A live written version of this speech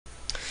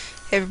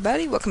Hey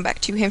everybody, welcome back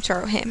to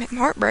Hamtaro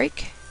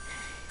Heartbreak.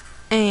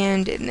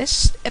 And in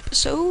this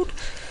episode,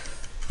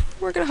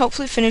 we're gonna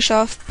hopefully finish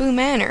off Boo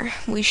Manor.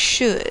 We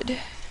should.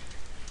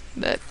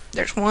 But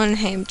there's one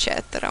ham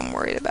chat that I'm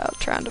worried about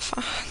trying to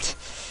find.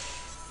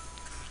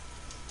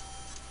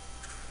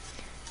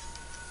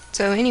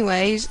 So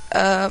anyways,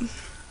 oh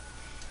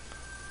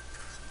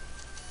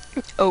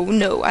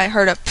no, I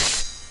heard a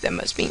pfft. That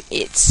must mean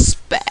it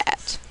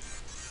spat.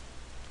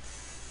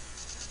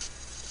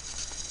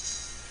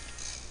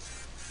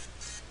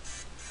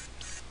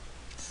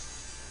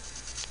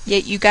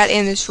 Yet you got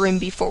in this room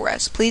before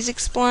us. Please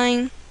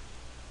explain.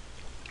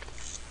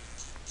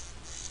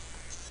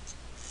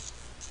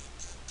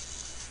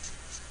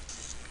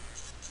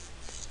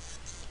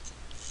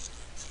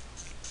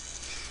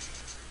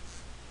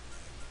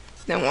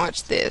 Now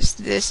watch this.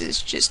 This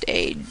is just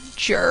a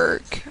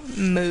jerk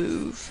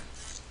move.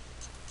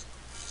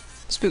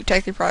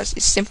 Spooktacular process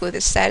is simply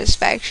the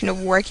satisfaction of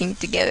working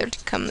together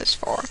to come this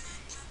far.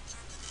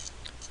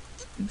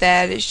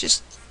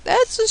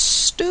 That's a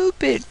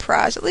stupid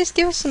prize. At least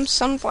give us some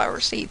sunflower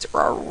seeds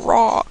or a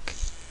rock.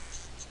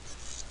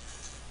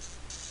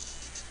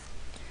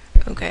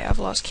 Okay, I've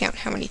lost count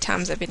how many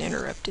times I've been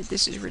interrupted.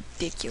 This is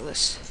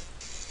ridiculous.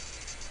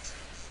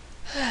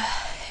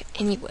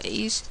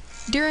 Anyways,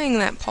 during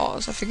that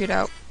pause, I figured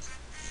out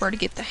where to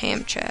get the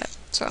ham chat,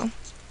 so.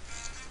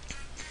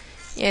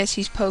 Yes,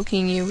 he's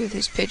poking you with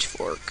his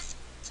pitchfork.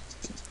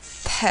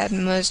 That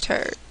must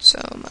hurt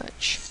so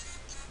much.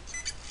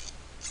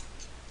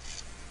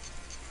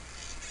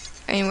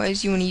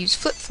 Anyways, you want to use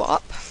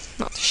flip-flop,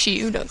 not the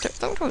shoe. Don't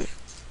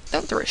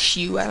throw a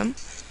shoe at him.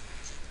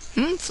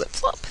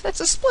 Flip-flop. That's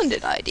a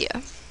splendid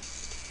idea.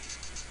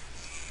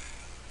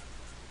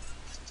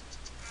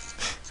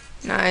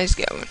 Nice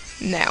going.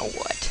 Now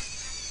what?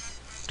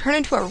 Turn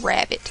into a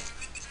rabbit.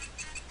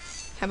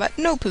 How about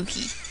no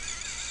Pookie?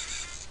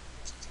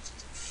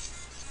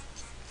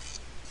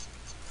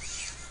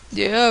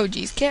 Oh,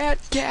 geez.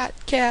 Cat.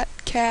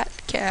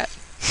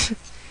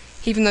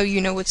 Even though you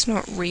know it's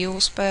not real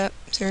spat.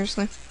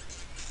 Seriously.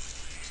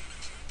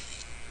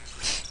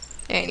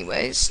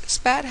 Anyways,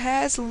 Spat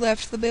has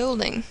left the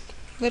building.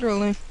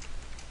 Literally.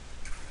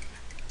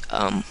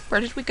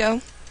 Where did we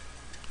go?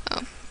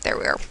 Oh, there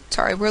we are.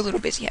 Sorry, we're a little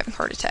busy having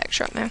heart attacks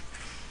right now.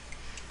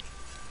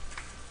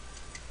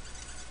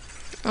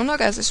 Oh no,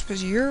 guys, this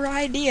was your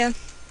idea.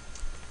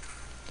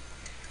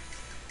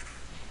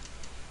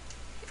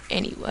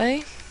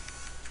 Anyway.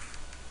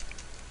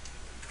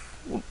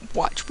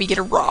 Watch, we get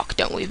a rock,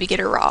 don't we? We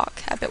get a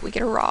rock. I bet we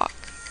get a rock.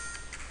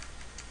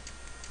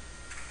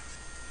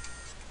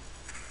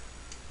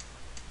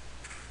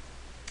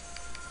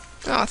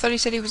 Oh, I thought he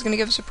said he was going to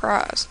give us a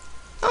prize.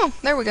 Oh,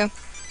 there we go.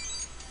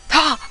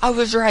 Ha! I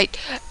was right.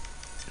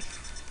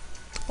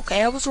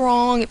 Okay, I was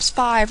wrong. It was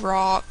 5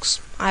 rocks.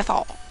 I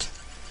thought.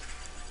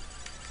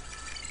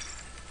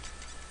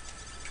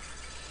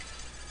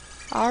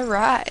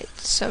 Alright,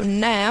 so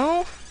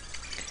now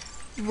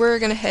we're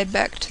going to head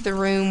back to the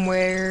room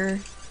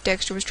where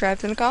Dexter was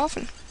trapped in a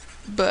coffin.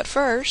 But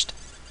first,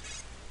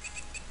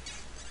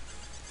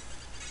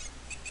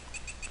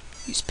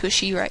 use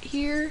Pushy right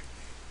here,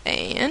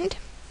 and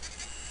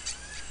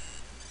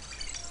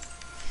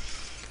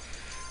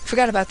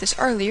forgot about this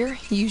earlier,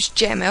 use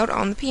Jam Out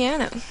on the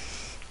piano.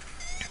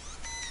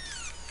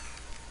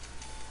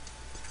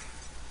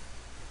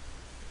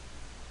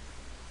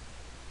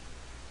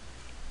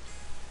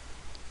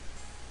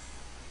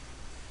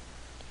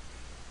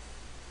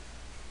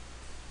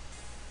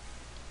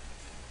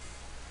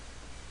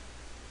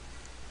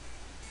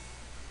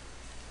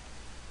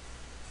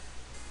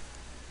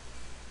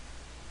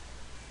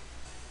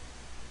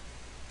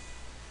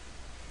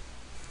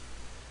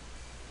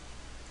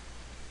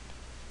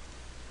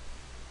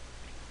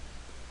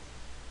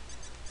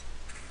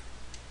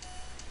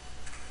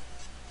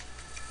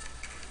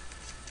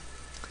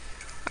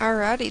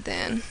 Alrighty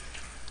then.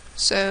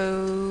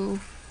 So,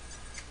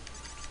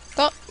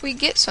 thought we'd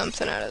get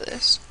something out of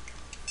this.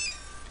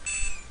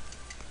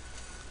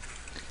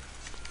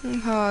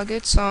 A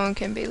good song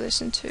can be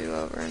listened to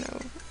over and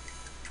over.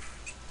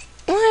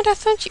 What? I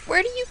thought you.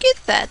 Where do you get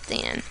that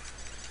then?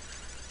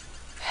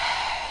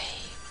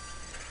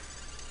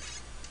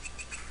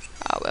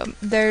 Oh well,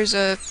 there's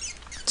a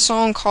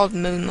song called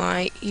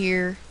Moonlight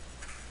here.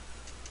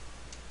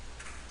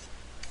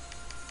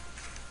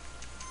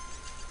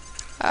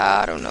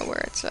 I don't know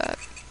where it's at.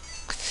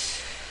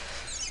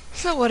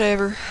 So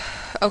whatever.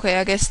 Okay,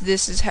 I guess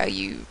this is how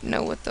you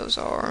know what those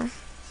are.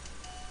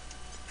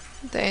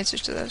 The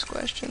answers to those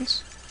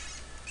questions.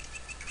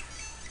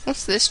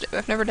 What's this do?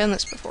 I've never done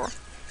this before.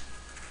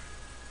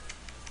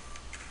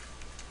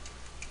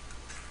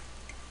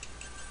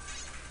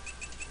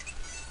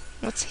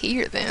 What's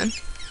here then?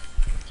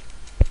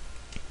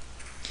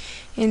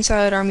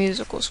 Inside our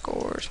musical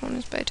scores. One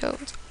is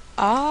Beethoven's.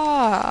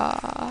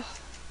 Ah.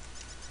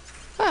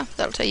 Ah,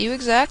 that'll tell you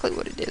exactly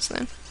what it is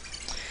then.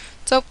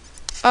 So,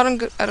 I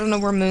don't know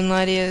where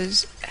Moonlight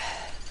is,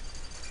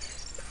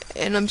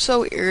 and I'm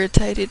so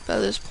irritated by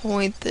this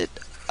point that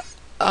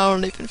I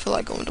don't even feel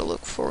like going to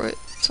look for it.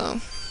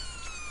 So,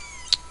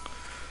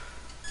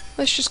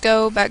 let's just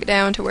go back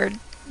down to where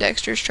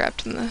Dexter's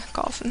trapped in the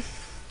coffin.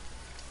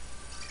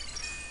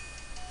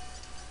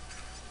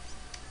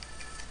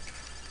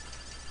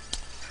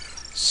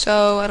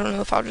 So, I don't know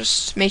if I'll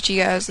just meet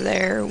you guys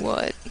there or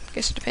what. I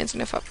guess it depends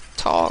on if I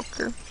talk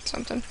or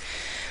something.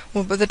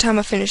 Well, by the time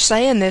I finish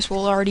saying this,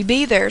 we'll already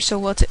be there, so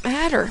what's it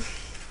matter?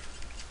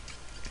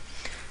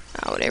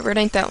 Oh, whatever, it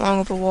ain't that long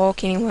of a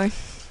walk anyway.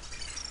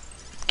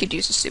 Could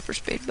use a super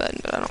speed button,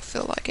 but I don't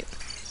feel like it.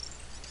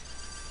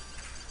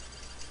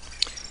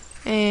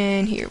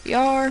 And here we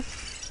are.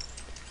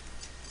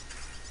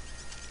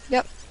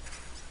 Yep.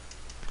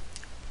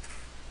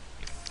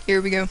 Here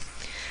we go.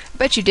 I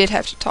bet you did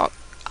have to talk.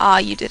 Ah,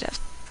 you did have.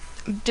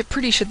 I'm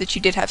pretty sure that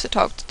you did have to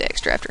talk to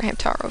Dexter after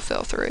Hamtaro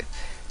fell through.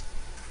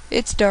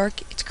 It's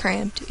dark, it's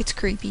cramped, it's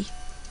creepy.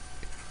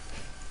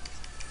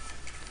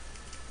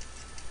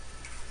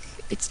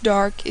 It's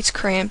dark, it's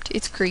cramped,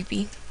 it's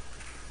creepy.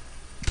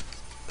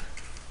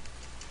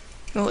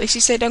 Well, at least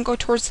you say don't go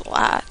towards the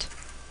light.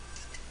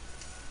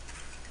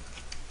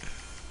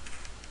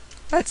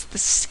 That's the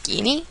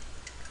skinny?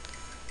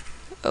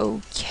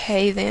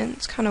 Okay then,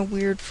 it's kind of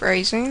weird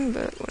phrasing,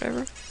 but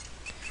whatever.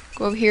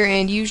 Go over here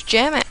and use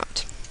jam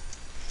out.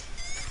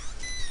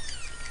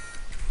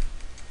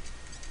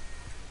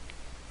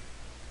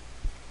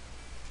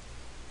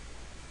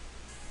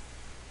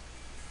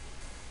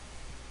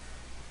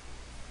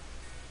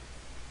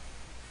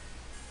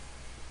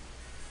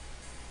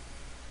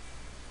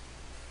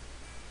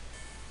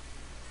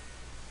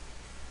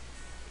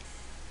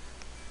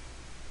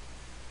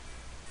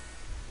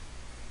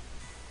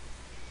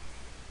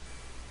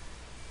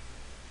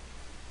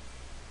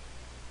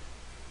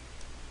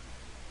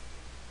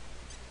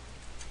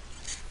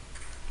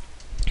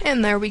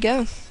 And there we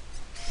go.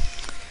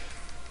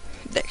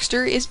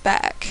 Dexter is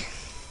back.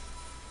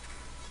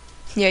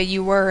 Yeah,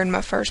 you were in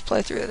my first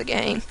playthrough of the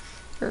game.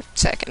 Or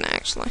second,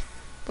 actually.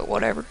 But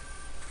whatever.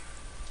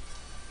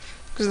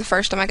 Because the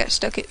first time I got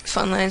stuck at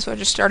Funland, so I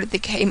just started the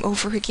game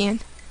over again.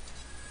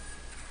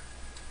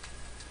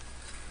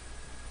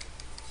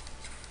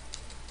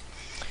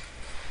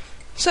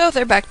 So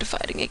they're back to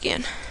fighting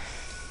again.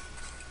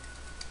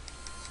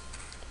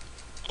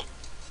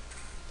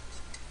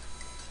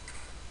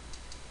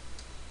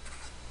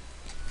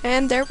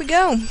 And there we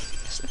go.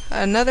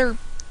 Another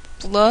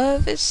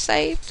love is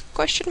saved?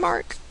 Question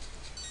mark.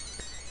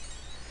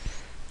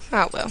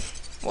 Oh well,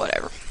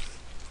 whatever.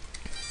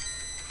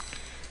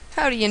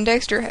 Howdy and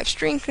Dexter have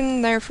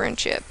strengthened their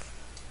friendship.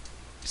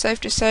 Safe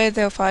to say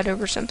they'll fight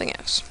over something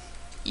else.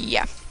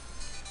 Yeah.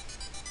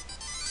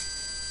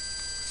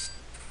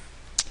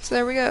 So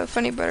there we go.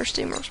 Funny butter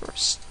steamers were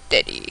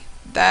steady.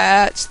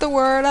 That's the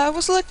word I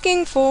was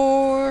looking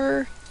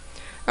for.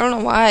 I don't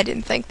know why I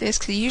didn't think this,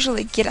 because you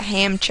usually get a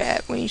ham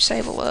chat when you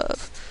save a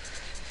love.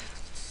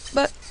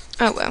 But,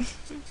 oh well.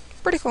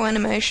 Pretty cool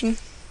animation.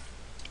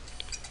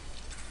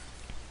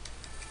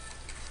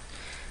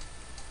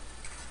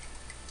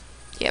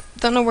 Yep,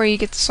 don't know where you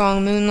get the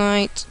song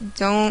Moonlight.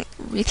 Don't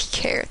really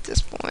care at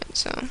this point,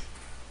 so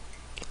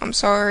I'm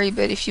sorry,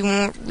 but if you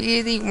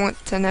really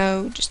want to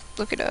know, just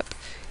look it up.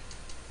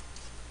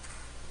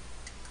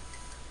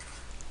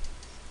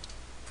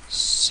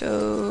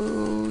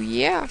 So,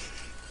 yeah.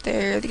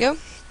 There they go.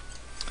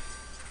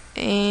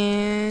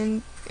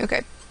 And,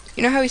 okay.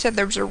 You know how he said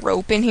there was a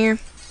rope in here?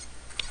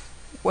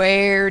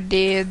 Where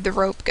did the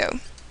rope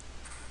go?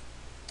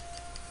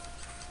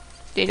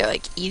 Did it,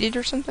 like, eat it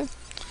or something?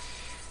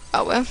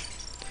 Oh, well.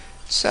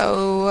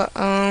 So,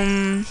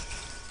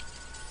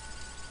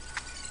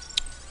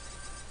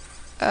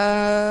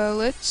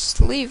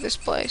 let's leave this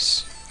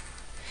place.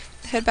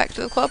 Head back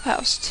to the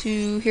clubhouse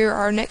to hear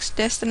our next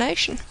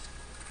destination.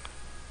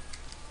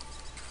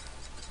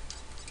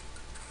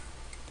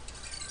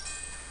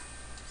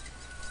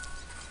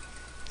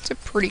 It's a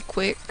pretty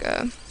quick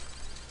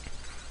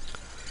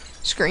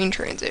screen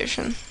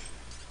transition.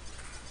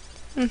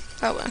 Oh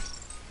well.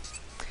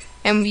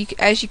 And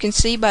as you can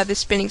see by the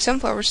spinning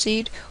sunflower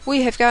seed,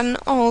 we have gotten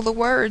all the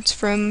words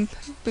from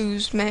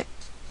Boo's Manor,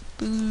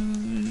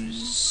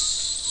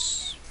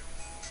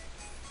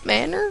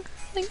 I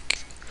think?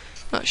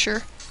 Not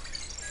sure.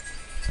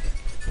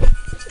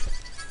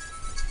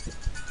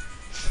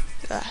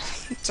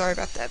 Sorry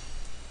about that.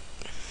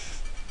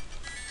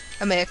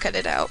 I may have cut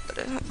it out, but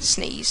I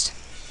sneezed.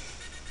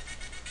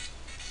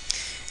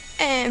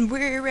 And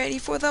we're ready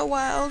for the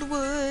Wild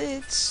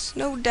Woods.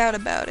 No doubt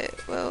about it.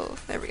 Well,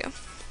 there we go.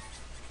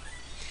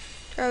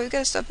 Alright, we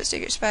gotta stop at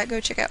Secret Spot, go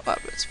check out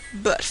Wild Woods.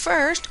 But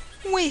first,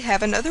 we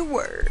have another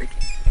word.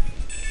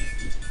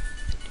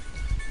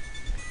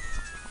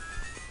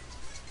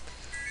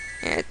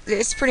 Yeah,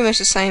 it's pretty much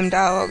the same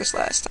dialogue as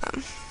last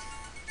time.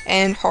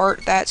 And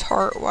heart, that's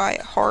heart, why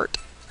heart?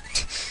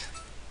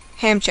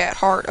 Ham chat,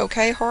 heart,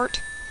 okay, heart?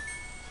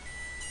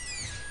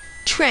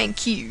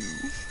 Tran-Q.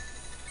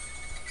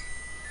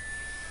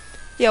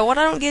 Yeah, what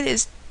I don't get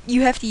is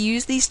you have to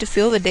use these to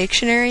fill the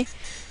dictionary,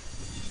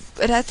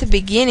 but at the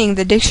beginning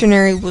the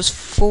dictionary was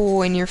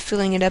full and you're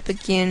filling it up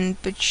again,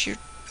 but you're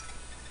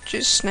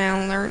just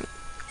now learning.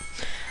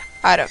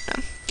 I don't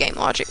know. Game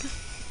logic.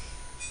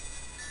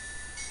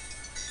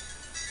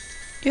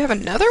 You have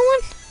another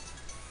one?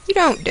 You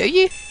don't, do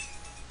you?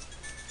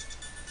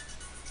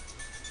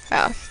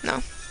 Oh,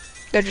 no.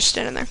 They're just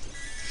standing there.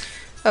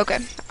 Okay,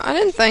 I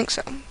didn't think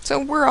so. So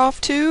we're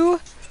off to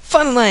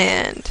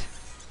Funland.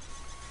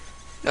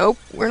 Nope,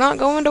 we're not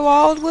going to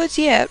Wildwoods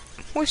yet.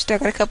 We've still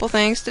got a couple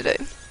things to do.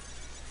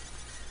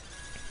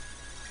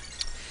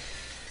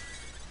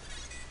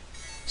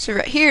 So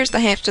right here's the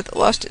hamster that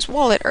lost his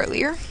wallet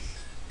earlier.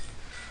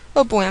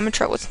 Oh boy, I'm in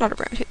trouble. It's not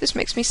around here. This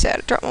makes me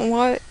sad. I dropped my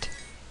wallet.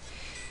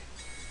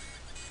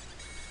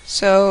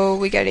 So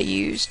we gotta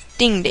use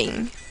Ding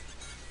Ding.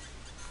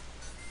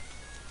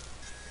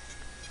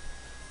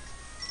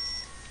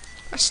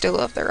 I still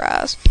love their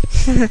eyes.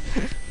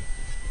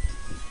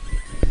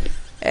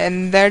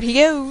 And there he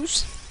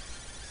goes.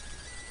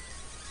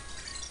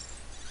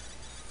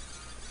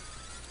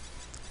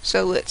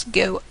 So let's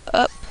go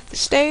up the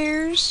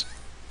stairs.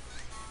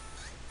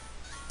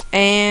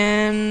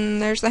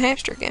 And there's the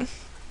hamster again.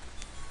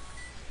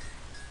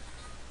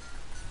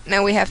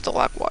 Now we have to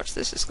like watch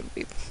this. It's gonna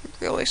be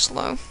really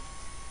slow.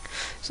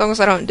 As long as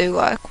I don't do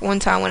like one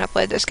time when I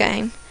played this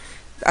game,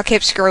 I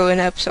kept screwing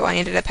up, so I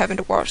ended up having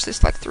to watch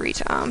this like 3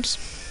 times.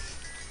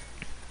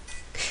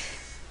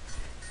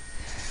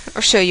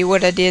 I'll show you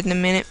what I did in a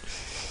minute.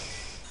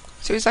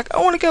 So he's like, I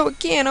want to go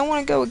again, I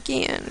want to go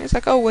again. He's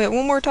like, oh wait,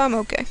 one more time,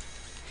 okay.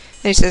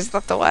 And he says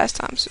like the last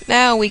time, so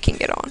now we can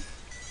get on.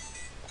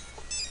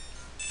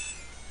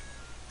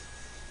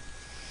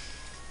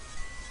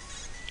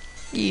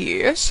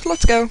 Yes,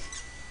 let's go.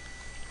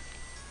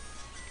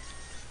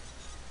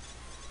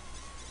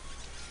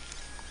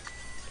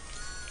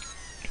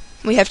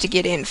 We have to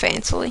get in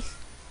fancily.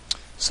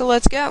 So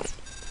let's go.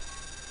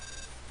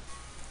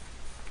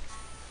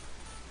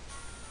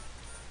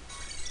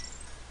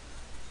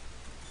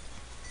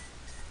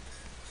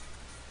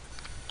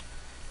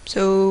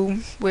 So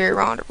we're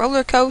on a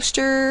roller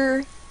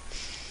coaster.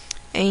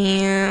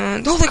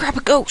 And holy crap,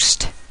 a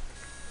ghost.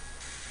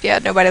 Yeah,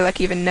 nobody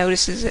like even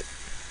notices it.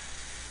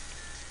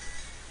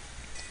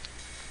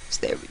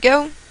 So there we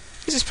go.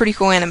 This is pretty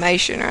cool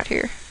animation right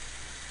here.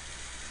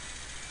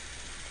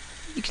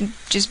 You can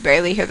just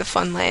barely hear the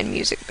Funland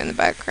music in the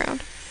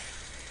background.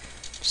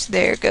 So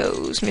there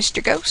goes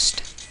Mr.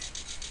 Ghost.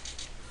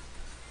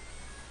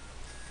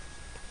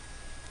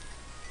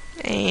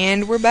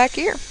 And we're back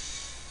here.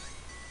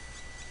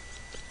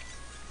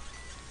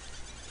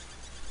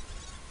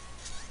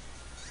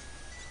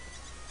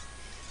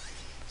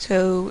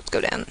 So let's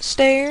go down the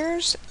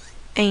stairs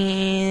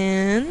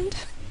and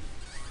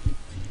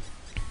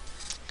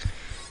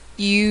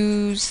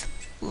use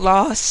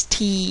Lost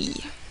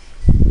Tea.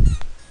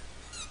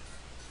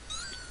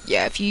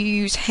 Yeah, if you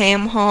use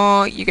Ham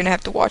Haw, you're gonna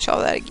have to watch all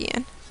that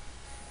again.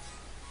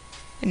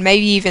 And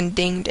maybe even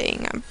Ding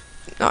Ding. I'm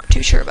not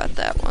too sure about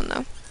that one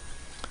though.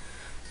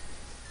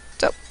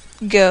 So,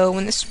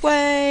 going this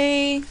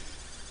way.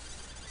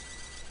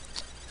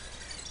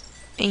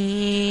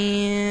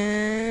 And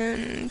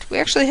we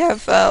actually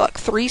have like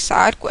 3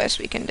 side quests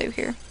we can do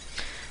here.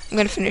 I'm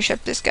gonna finish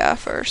up this guy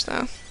first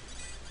though.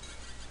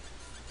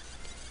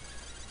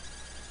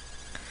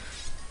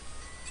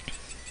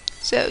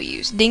 So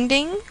use Ding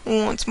Ding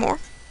once more.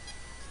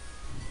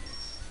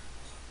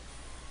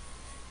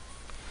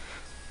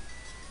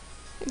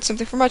 It's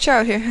something for my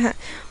child here.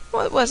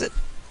 What was it?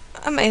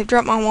 I may have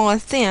dropped my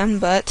wallet then,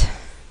 but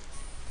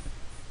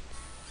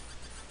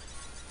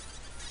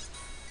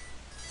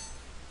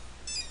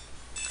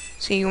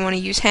so you want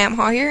to use Ham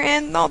Haw here,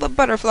 and all the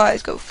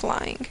butterflies go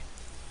flying.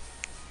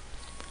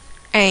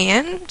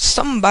 And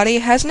somebody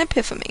has an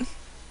epiphany.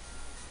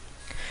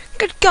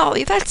 Good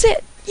golly, that's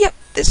it! Yep,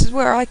 this is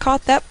where I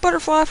caught that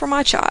butterfly for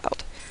my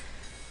child.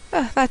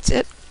 That's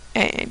it.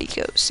 And he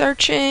goes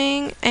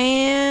searching,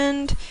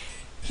 and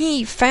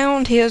he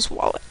found his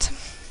wallet.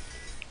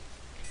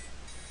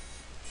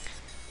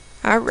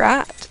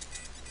 Alright.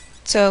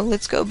 So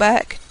let's go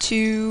back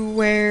to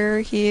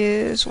where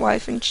his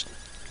wife and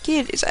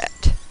kid is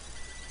at.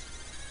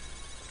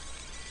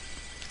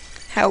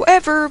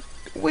 However,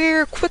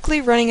 we're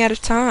quickly running out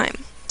of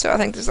time. So I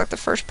think this is like the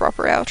first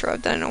proper outro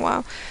I've done in a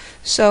while.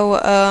 So,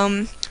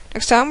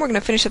 next time we're going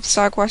to finish up the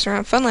side quest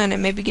around Funland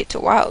and maybe get to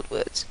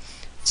Wildwoods.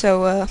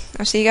 So,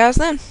 I'll see you guys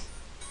then.